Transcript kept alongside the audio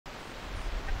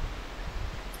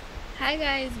Hi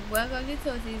guys, welcome to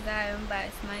TotallyZarI. I'm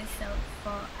back to myself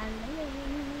for a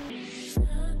living.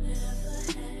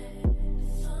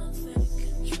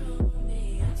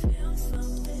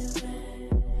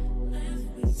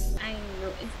 I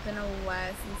know it's been a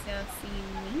while since y'all seen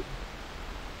me.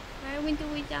 Where we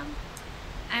do it down?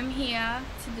 I'm here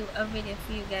to do a video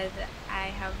for you guys that I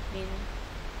have been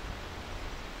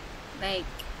like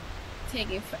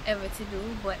taking forever to do,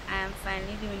 but I am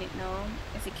finally doing it now.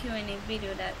 It's a Q&A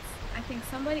video that I think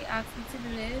somebody asked me to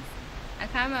do this. I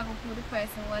can't remember who the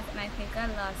person was, and I think I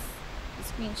lost the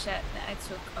screenshot that I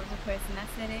took of the person that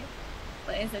said it,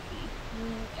 but it's okay.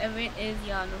 Whoever it is,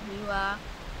 y'all know who you are,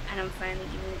 and I'm finally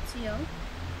giving it to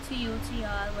you, to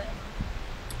y'all, whatever.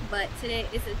 But today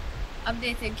is an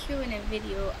updated Q&A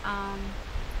video.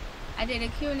 I did a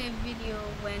Q&A video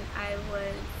when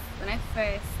I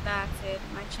first started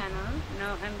my channel.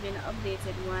 Now I'm doing an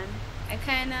updated one. I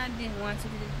kinda didn't want to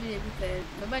do this video because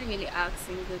nobody really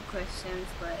asking good questions,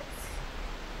 but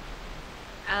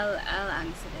I'll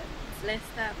answer them. So let's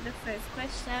start with the first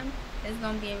question. It's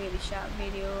gonna be a really short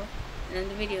video, and then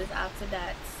the videos after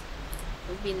that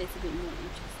will be a little bit more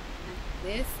interesting. And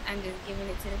this, I'm just giving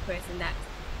it to the person that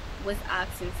was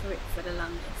asking for it for the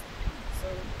longest time. So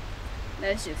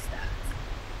let's just start.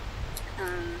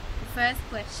 The first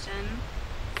question,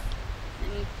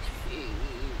 let me think.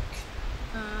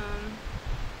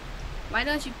 Why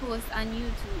don't you post on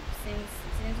YouTube since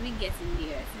we getting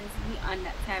there, since we on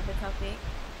that type of topic?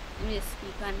 Let me just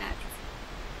speak on that.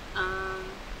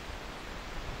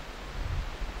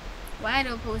 Why I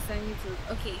don't post on YouTube?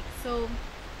 Okay, so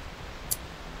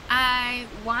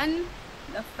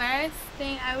the first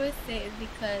thing I would say is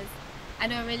because I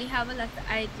don't really have a lot of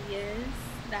ideas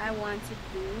that I want to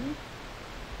do,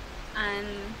 and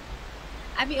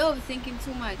I be overthinking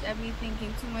too much. I be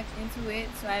thinking too much into it,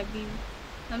 so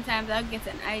sometimes I'll get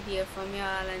an idea from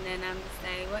y'all, and then I'm just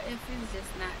like, what if it's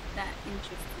just not that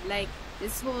interesting? Like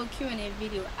this whole Q&A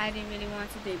video, I didn't really want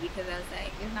to do it because I was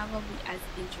like, it's not gonna be as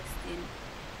interesting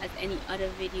as any other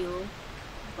video,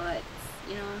 but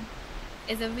you know,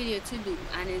 it's a video to do,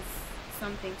 and it's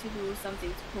something to do, something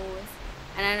to post,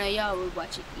 and I know y'all will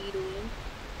watch it either way.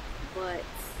 But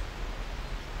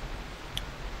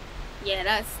yeah,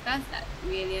 that's that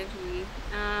really and truly.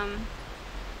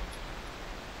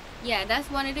 Yeah, that's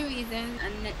one of the reasons.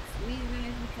 And next reason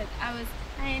is because I was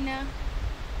kinda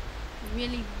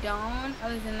really down. I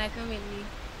was in like a really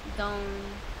down,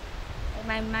 like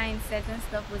my mindset and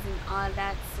stuff wasn't all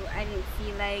that, so I didn't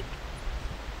feel like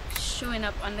showing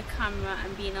up on the camera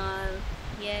and being all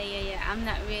yeah,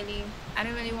 I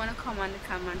don't really want to come on the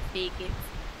camera and fake it.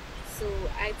 So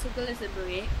I took a little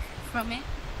break from it,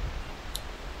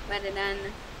 rather than,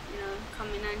 you know,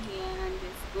 coming on here and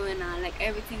just going on like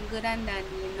everything good and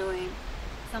dandy, knowing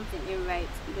something ain't right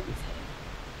with his head.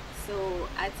 So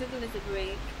I took a little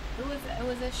break. It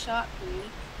was a short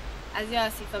break, as y'all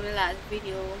see from the last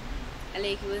video.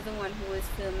 Aleki was the one who was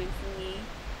filming for me,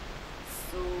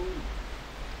 so,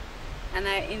 and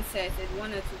I inserted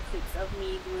 1 or 2 clips of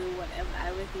me doing whatever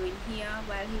I was doing here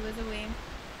while he was away.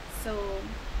 So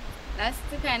that's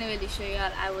to kind of really show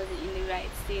y'all I wasn't in the right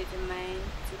state of mind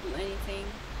to do anything.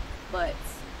 But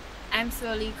I'm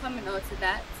slowly coming out to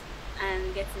that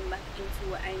and getting back into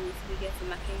what I need to be getting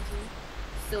back into.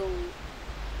 So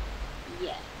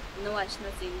yeah, no watch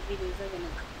nothing, videos are gonna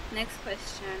come. Next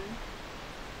question,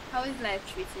 how is life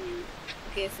treating you?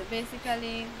 Okay, so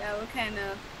basically that will kind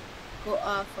of go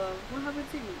off of what happened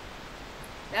to you.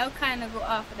 That will kind of go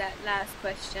off of that last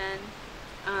question.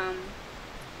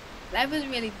 Life was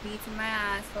really beating my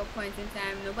ass for a point in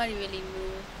time. Nobody really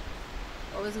knew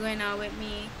what was going on with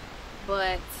me,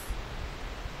 but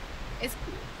it's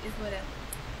cool, it's whatever.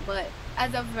 But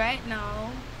as of right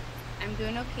now, I'm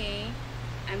doing okay.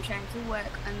 I'm trying to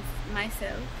work on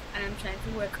myself, and I'm trying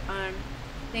to work on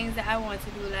things that I want to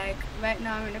do. Like right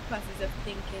now I'm in the process of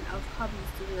thinking of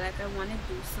hobbies to do. Like I want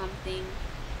to do something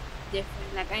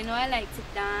different. Like I know I like to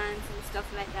dance and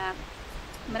stuff like that,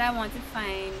 but I want to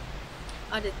find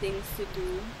other things to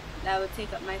do that would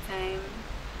take up my time,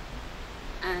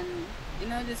 and you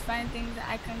know, just find things that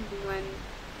I can do and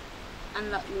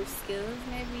unlock new skills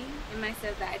maybe in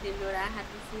myself that I didn't know that I had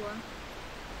before.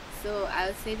 So I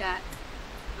would say that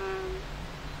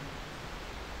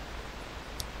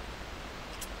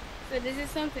so this is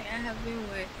something I have been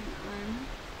working on.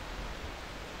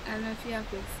 I don't know if you have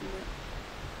to see it.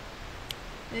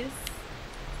 This,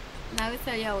 and I will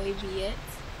tell you how it be it,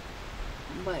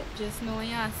 but just know when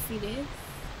y'all see this,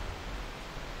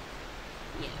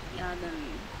 yeah, y'all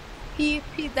done.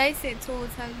 They say totally,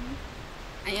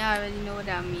 and y'all already know what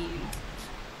that means.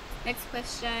 Next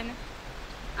question,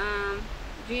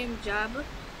 dream job.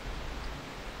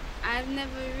 I've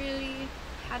never really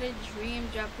had a dream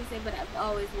job per se, but I've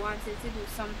always wanted to do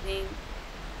something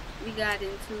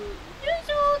regarding to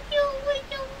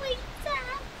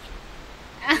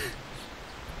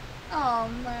oh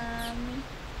man,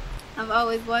 I've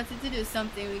always wanted to do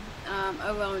something with,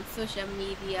 around social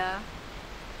media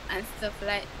and stuff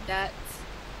like that,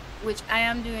 which I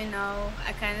am doing now.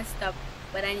 I kind of stopped,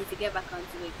 but I need to get back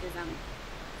onto it because I'm,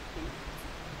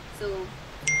 so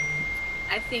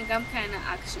I think I'm kind of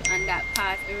actually on that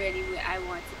path already where I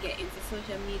want to get into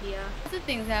social media. The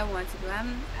things I want to do,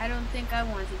 I don't think I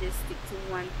want to just stick to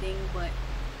one thing, but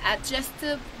just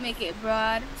to make it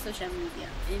broad, social media,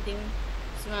 anything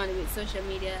surrounded with social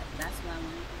media, that's what I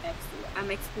want to get to.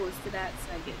 I'm exposed to that,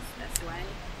 so I guess that's why.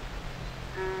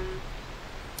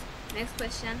 Next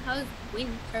question, how's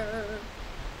winter?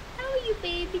 How are you,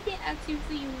 baby? They're asking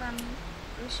for you, mommy.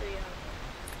 Let me show you how.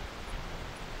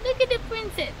 Look at the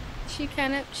princess. She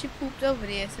pooped over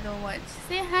there, so don't watch.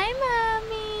 Say hi,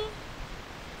 mommy.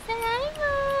 Say hi,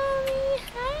 mommy.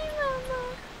 Hi, mama.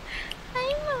 Hi,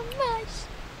 mama.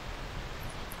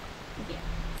 Yeah.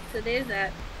 So there's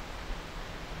that.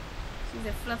 She's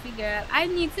a fluffy girl. I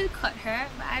need to cut her,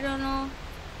 but I don't know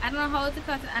how to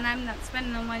cut it, and I'm not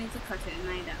spending no money to cut it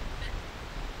neither.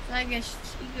 So I guess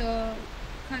she go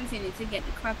continue to get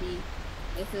the crappy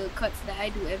little cuts that I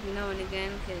do every now and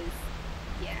again, because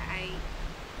yeah, I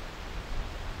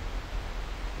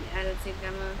don't think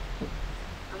I'm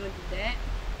gonna do that.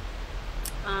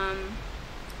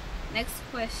 Next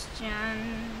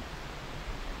question.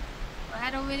 Well,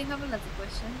 I don't really have a lot of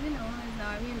questions, you know, as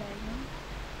now I realizing.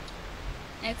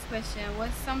 Next question,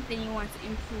 what's something you want to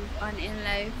improve on in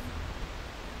life?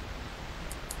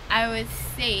 I would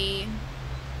say,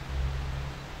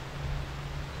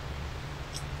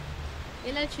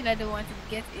 actually I don't want to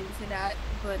get into that,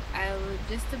 but I would,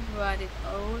 just to broaden it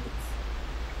out,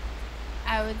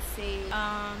 I would say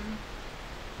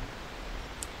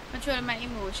control my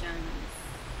emotions.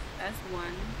 That's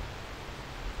one,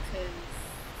 because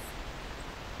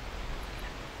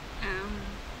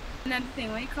another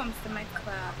thing, when it comes to my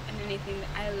craft and anything that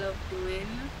I love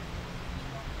doing,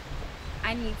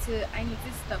 I need to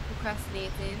stop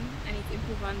procrastinating. I need to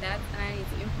improve on that, and I need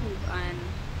to improve on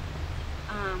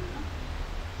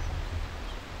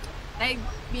like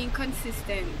being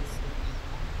consistent.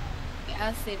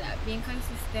 I'll say that, being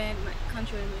consistent,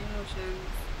 controlling my emotions,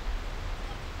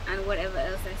 and whatever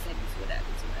else I said before that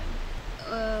as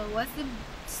well. What's the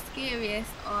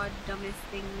scariest or dumbest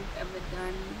thing you've ever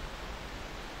done?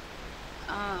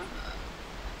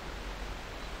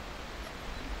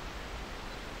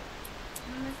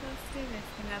 What's the scariest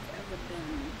thing I've ever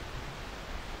done?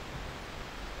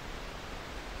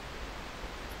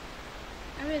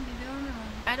 I really don't know.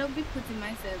 I don't be putting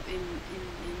myself in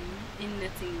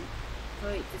nothing for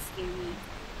it to scare me.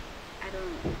 I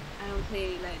don't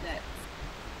play like that.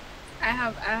 I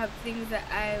have things that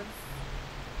I've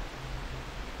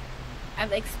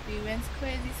experienced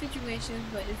crazy situations,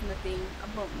 but it's nothing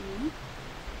about me.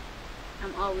 I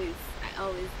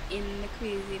always in the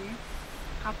craziness,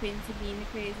 happen to be in the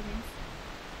craziness.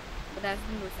 But that's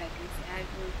the most I can say. I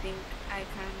don't think I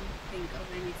can think of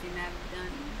anything I've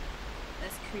done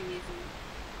that's crazy.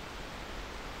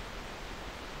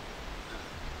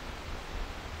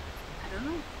 I don't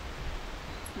know.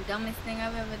 The dumbest thing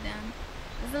I've ever done.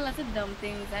 There's a lot of dumb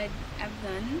things I've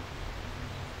done,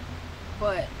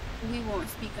 but we won't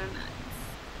speak on that.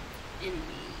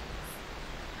 Anyway,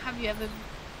 have you ever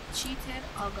cheated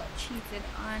or got cheated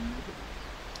on?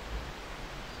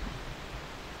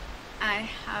 I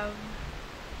have.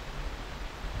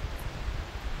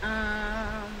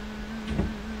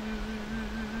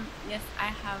 Yes, I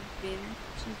have been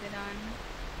cheated on.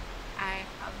 I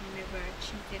have never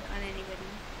cheated on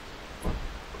anybody.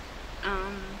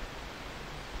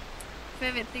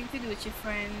 Favorite thing to do with your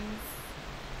friends?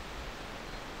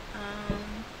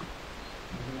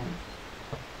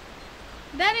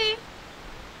 Daddy,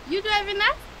 you driving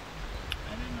that?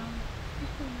 I don't know.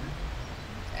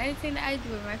 Anything that I do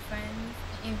with my friends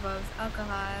involves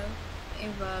alcohol,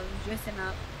 involves dressing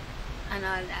up and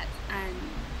all that. And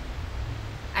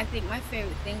I think my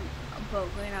favorite thing about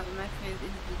going out with my friends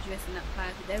is the dressing up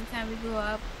part. Every time we go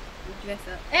up, we dress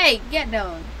up. Hey, get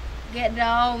down. Get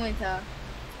down, Winter.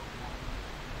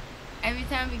 Every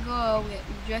time we go out, we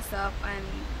dress up, and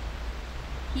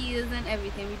heels and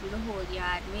everything. We do the whole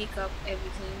yard, makeup,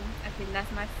 everything. I think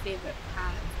that's my favorite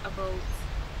part about,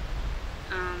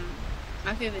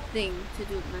 my favorite thing to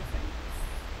do with my friends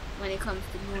when it comes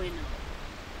to going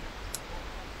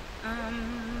out.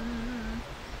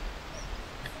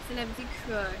 Celebrity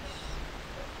crush.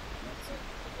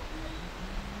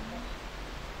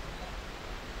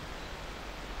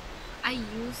 I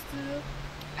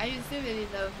used to really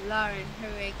love Lauren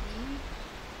Haregi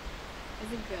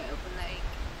as a girl, but like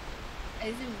I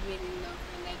used to really love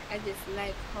her. Like I just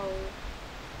like how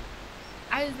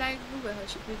I just like the way how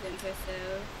she presents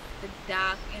herself, the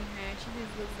dark in her. She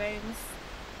just looks very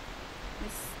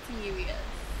mysterious.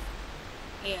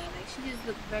 Yeah, like she just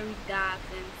looked very dark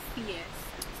and fierce.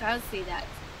 So I would say that.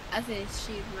 I say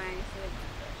she's my favorite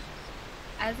crush.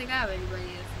 I don't think I have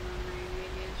anybody else in my mind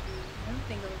really. I don't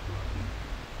think of a girl.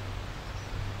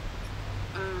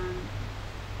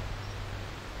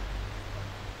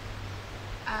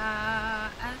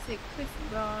 I'd say Chris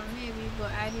Brown maybe,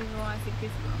 but I didn't want to say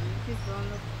Chris Brown. Chris Brown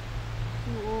look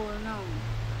too old now.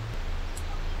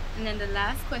 And then the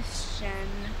last question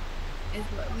is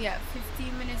what we have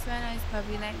 15 minutes right now. It's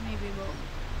probably like maybe about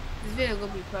this video will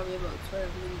be probably about 12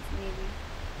 minutes maybe,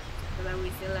 because I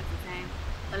wasted a lot of time.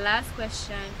 The last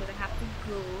question, because I have to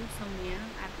go somewhere,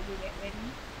 I have to go get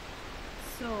ready.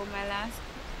 So my last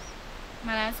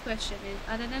question is,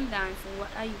 other than dancing, what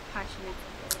are you passionate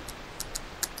about?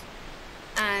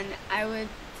 And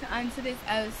to answer this,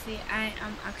 I would say I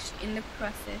am actually in the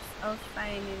process of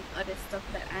finding other stuff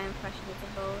that I am passionate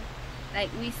about. Like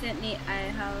recently I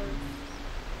have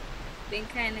been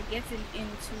kind of getting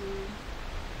into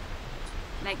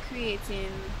like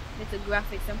creating little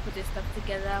graphics and putting stuff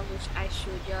together, which I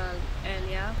showed y'all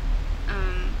earlier.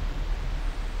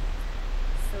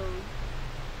 So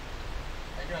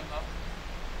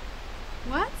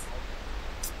what?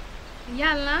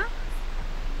 Yalla.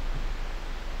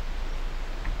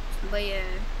 But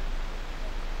yeah,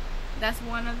 that's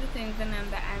one of the things that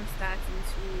I'm starting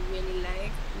to really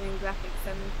like, doing graphics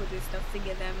and putting stuff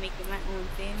together and making my own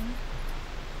thing.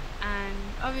 And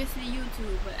obviously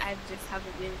YouTube, but I just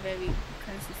haven't been very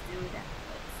consistent with that.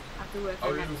 But I have to work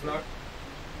on that.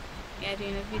 Yeah,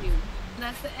 doing a video.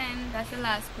 That's the end. That's the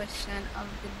last question of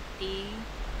the day.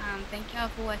 Thank you all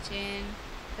for watching.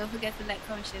 Don't forget to like,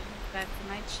 comment, share, subscribe to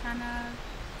my channel.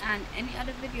 And any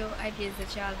other video ideas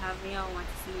that y'all have me or want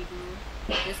to see me do,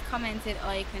 just comment it,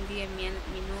 or you can DM me and let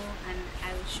me know, and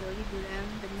I will surely do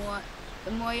them.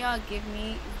 The more y'all give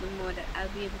me, the more that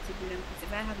I'll be able to do them, because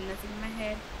if I have nothing in my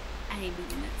head, I ain't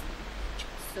doing nothing.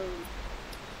 So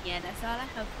yeah, that's all I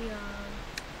have for y'all.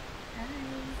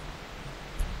 Bye.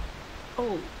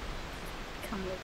 Oh, come look.